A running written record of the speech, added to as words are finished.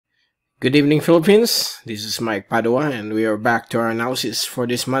Good evening, Philippines. This is Mike Padua, and we are back to our analysis for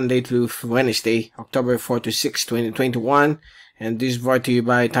this Monday through Wednesday, October 4 to 6, 2021, and this is brought to you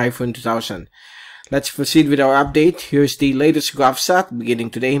by Typhoon 2000. Let's proceed with our update. Here's the latest graph set beginning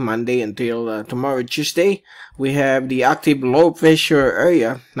today, Monday, until tomorrow, Tuesday. We have the active low pressure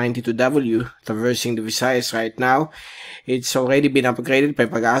area, 92W, traversing the Visayas right now. It's already been upgraded by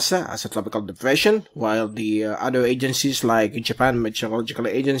Pag-asa as a tropical depression, while the other agencies like Japan Meteorological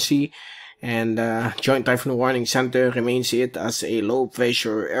Agency and Joint Typhoon Warning Center remains it as a low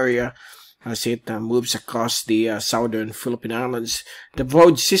pressure area as it moves across the southern Philippine Islands. The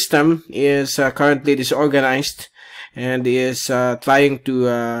broad system is currently disorganized and is trying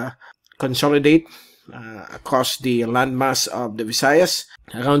to consolidate across the landmass of the Visayas.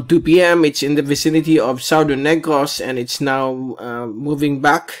 Around 2 p.m. it's in the vicinity of southern Negros, and it's now moving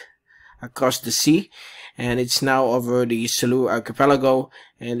back across the sea, and it's now over the Sulu archipelago,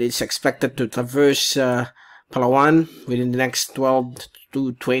 and it's expected to traverse Palawan within the next 12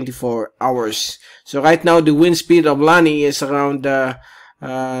 to 24 hours. So right now the wind speed of Lannie is around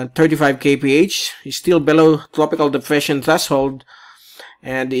 35 kph. It's still below tropical depression threshold,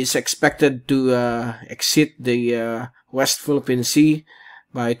 and is expected to exit the West Philippine Sea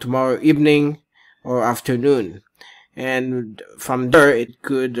by tomorrow evening or afternoon. And from there, it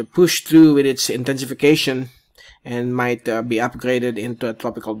could push through with its intensification and might be upgraded into a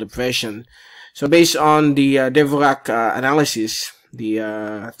tropical depression. So based on the Dvorak analysis,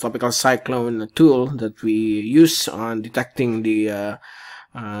 the tropical cyclone tool that we use on detecting the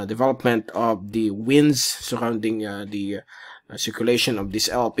development of the winds surrounding the circulation of this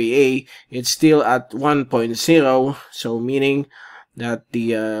LPA, it's still at 1.0, so meaning that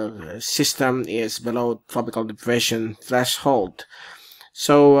the system is below tropical depression threshold.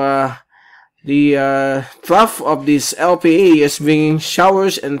 So the trough of this LPA is bringing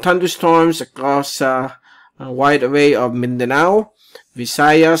showers and thunderstorms across a wide array of Mindanao,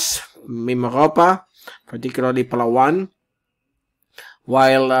 Visayas, Mimaropa, particularly Palawan,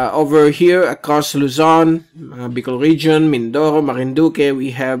 while over here across Luzon, Bicol region, Mindoro, Marinduque,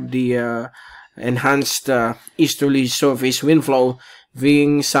 we have the enhanced easterly surface wind flow,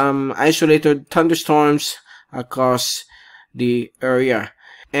 bringing some isolated thunderstorms across the area.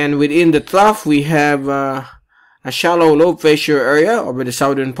 And within the trough, we have a shallow low pressure area over the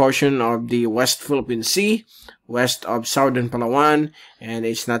southern portion of the West Philippine Sea, west of southern Palawan, and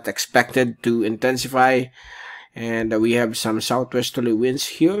it's not expected to intensify. And we have some southwesterly winds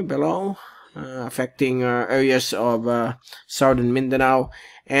here below, affecting areas of southern Mindanao.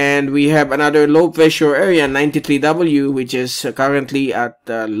 And we have another low pressure area, 93W, which is currently at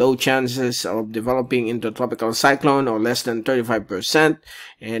low chances of developing into a tropical cyclone, or less than 35%.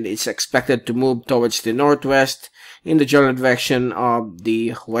 And it's expected to move towards the northwest in the general direction of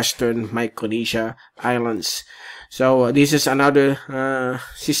the western Micronesia Islands. So this is another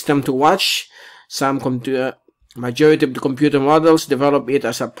system to watch. Majority of the computer models develop it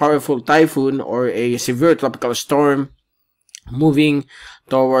as a powerful typhoon or a severe tropical storm moving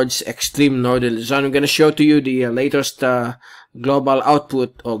towards extreme northern Luzon. I'm going to show to you the latest global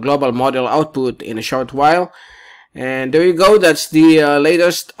output or global model output in a short while. And there you go. That's the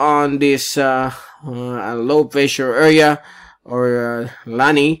latest on this low pressure area, or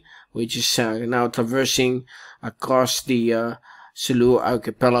Lannie, which is now traversing across the Sulu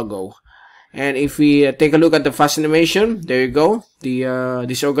archipelago. And if we take a look at the fast animation, there you go, the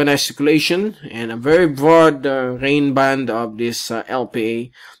disorganized circulation and a very broad rain band of this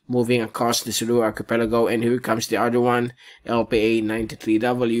LPA moving across the Sulu archipelago. And here comes the other one, LPA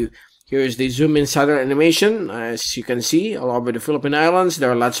 93W. Here is the zoom in southern animation. As you can see, all over the Philippine Islands,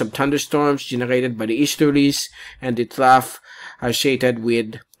 there are lots of thunderstorms generated by the easterlies, and the trough are shaded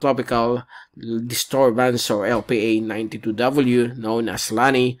with tropical disturbance, or LPA 92W, known as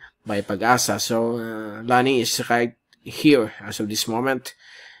Lannie by Pag-asa. So Lannie is right here as of this moment,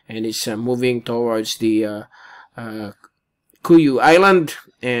 and it's moving towards the Cuyo Island,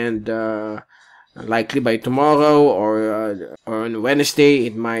 and likely by tomorrow or on Wednesday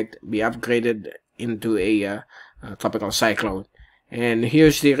it might be upgraded into a tropical cyclone. And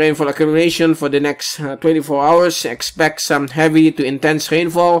here's the rainfall accumulation for the next 24 hours. Expect some heavy to intense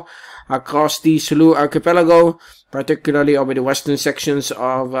rainfall across the Sulu archipelago, particularly over the western sections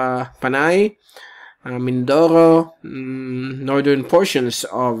of Panay, Mindoro, northern portions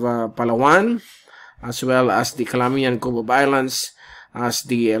of Palawan, as well as the Calamian Cubao Islands, as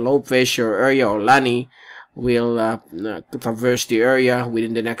the low pressure area, or Lannie, will traverse the area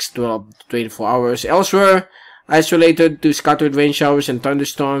within the next 12 to 24 hours. Elsewhere, isolated to scattered rain showers and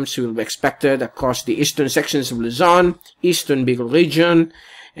thunderstorms will be expected across the eastern sections of Luzon, eastern Bicol region,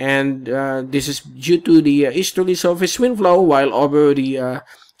 and this is due to the easterly southwest wind flow, while over the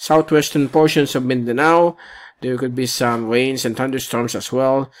southwestern portions of Mindanao there could be some rains and thunderstorms as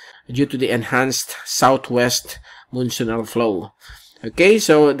well due to the enhanced southwest monsoonal flow. Okay,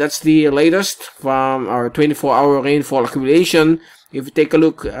 so that's the latest from our 24-hour rainfall accumulation. If you take a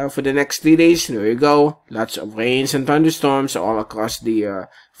look for the next 3 days, there you go. Lots of rains and thunderstorms all across the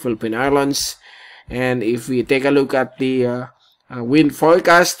Philippine Islands. And if we take a look at the wind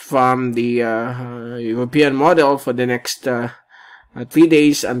forecast from the European model for the next 3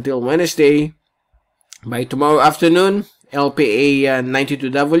 days until Wednesday, by tomorrow afternoon, LPA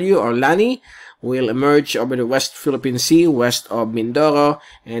 92W or Lannie will emerge over the West Philippine Sea west of Mindoro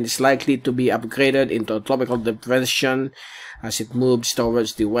and is likely to be upgraded into a tropical depression as it moves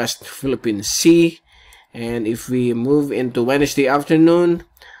towards the West Philippine Sea. And if we move into Wednesday afternoon,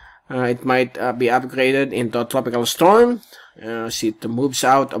 it might be upgraded into a tropical storm as it moves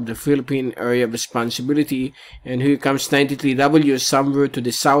out of the Philippine area of responsibility. And here comes 93W somewhere to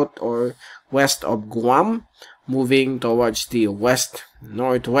the south or west of Guam, moving towards the west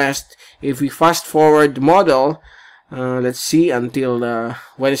northwest. If we fast forward the model, let's see, until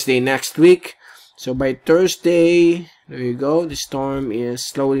Wednesday next week. So by Thursday, there you go, the storm is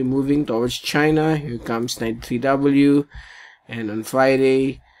slowly moving towards China. Here comes 93W, and on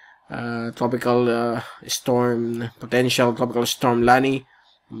Friday, potential tropical storm Lannie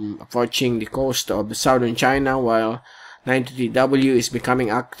approaching the coast of southern China, while 93W is becoming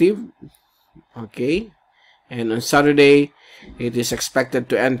active. Okay, and on Saturday, it is expected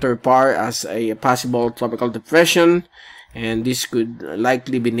to enter PAR as a possible tropical depression, and this could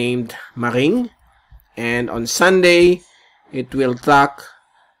likely be named Maring. And on Sunday, it will track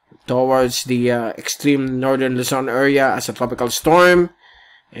towards the extreme northern Luzon area as a tropical storm.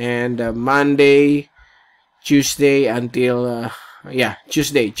 And Monday, Tuesday until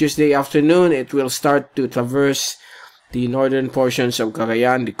Tuesday afternoon, it will start to traverse the northern portions of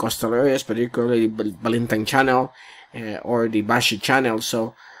Cagayan, the coastal areas, particularly Balintang Channel or the Bashi Channel.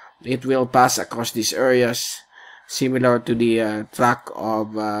 So it will pass across these areas, similar to the track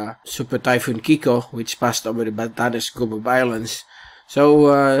of Super Typhoon Kiko, which passed over the Batanes group of islands.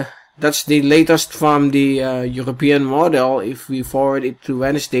 So that's the latest from the European model. If we forward it to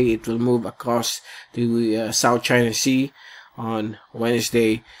Wednesday, it will move across the South China Sea on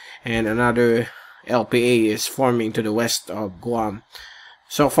Wednesday, and another LPA is forming to the west of Guam.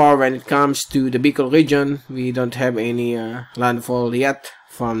 So far, when it comes to the Bicol region, we don't have any landfall yet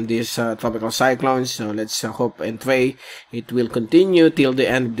from this tropical cyclone. So let's hope and pray it will continue till the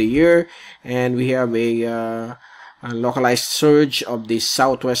end of the year. And we have a localized surge of the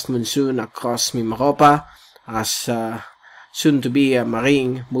southwest monsoon across Mimaropa as soon to be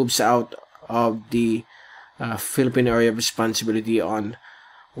Maring moves out of the Philippine area of responsibility on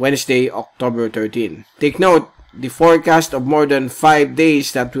Wednesday, October 13. Take note, the forecast of more than 5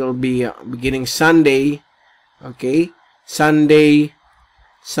 days, that will be beginning Sunday, okay, Sunday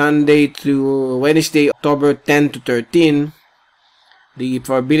to Wednesday, October 10 to 13, the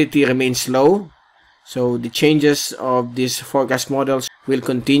probability remains low. So the changes of these forecast models will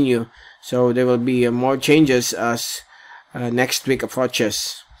continue. So there will be more changes as next week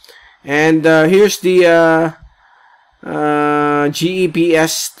approaches. And here's the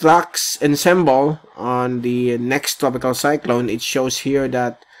GEPS tracks ensemble on the next tropical cyclone. It shows here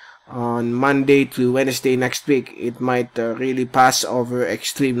that on Monday to Wednesday next week, it might really pass over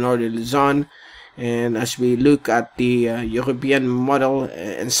extreme northern Luzon. And as we look at the European model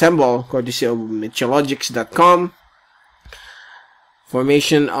ensemble, courtesy of meteorologics.com,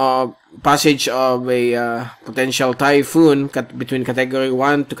 formation of passage of a potential typhoon between category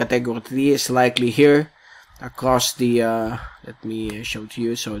 1 to category 3 is likely here across the let me show to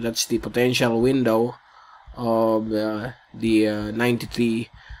you. So that's the potential window of the 93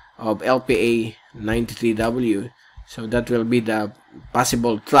 of LPA 93W. So that will be the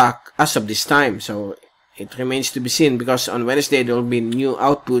possible track as of this time. So it remains to be seen, because on Wednesday there will be new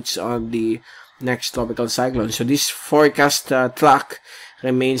outputs on the next tropical cyclone. So this forecast track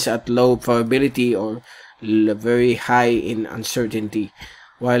remains at low probability or very high in uncertainty.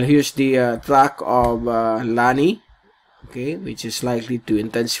 While here's the track of Lannie, okay, which is likely to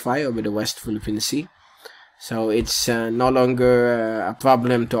intensify over the West Philippine Sea. So it's no longer a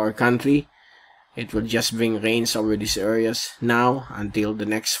problem to our country. It will just bring rains over these areas now until the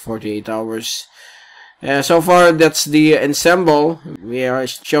next 48 hours. So far, that's the ensemble. We are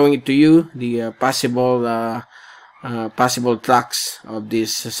showing it to you, the possible tracks of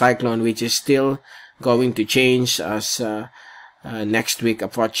this cyclone, which is still going to change as next week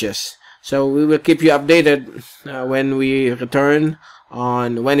approaches. So we will keep you updated when we return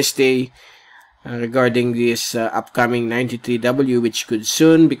on Wednesday regarding this upcoming 93W, which could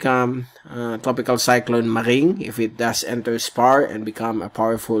soon become Tropical Cyclone Maring if it does enter SPAR and become a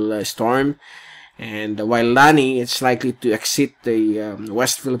powerful storm. And while Lannie, it's likely to exit the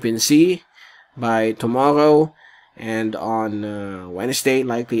West Philippine Sea by tomorrow, and on Wednesday,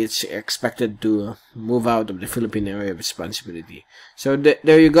 likely it's expected to move out of the Philippine area of responsibility. So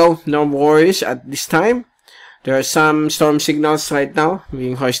there you go. No worries at this time. There are some storm signals right now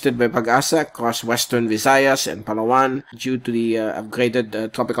being hoisted by Pag-asa across western Visayas and Panahon due to the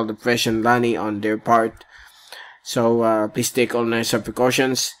upgraded tropical depression Lannie on their part. So please take all necessary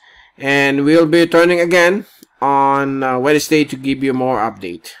precautions. And we'll be returning again on Wednesday to give you more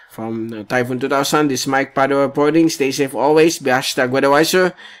update. From Typhoon 2000, this is Mike Padua reporting. Stay safe always. Be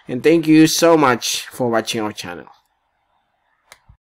 #WeatherWiser. And thank you so much for watching our channel.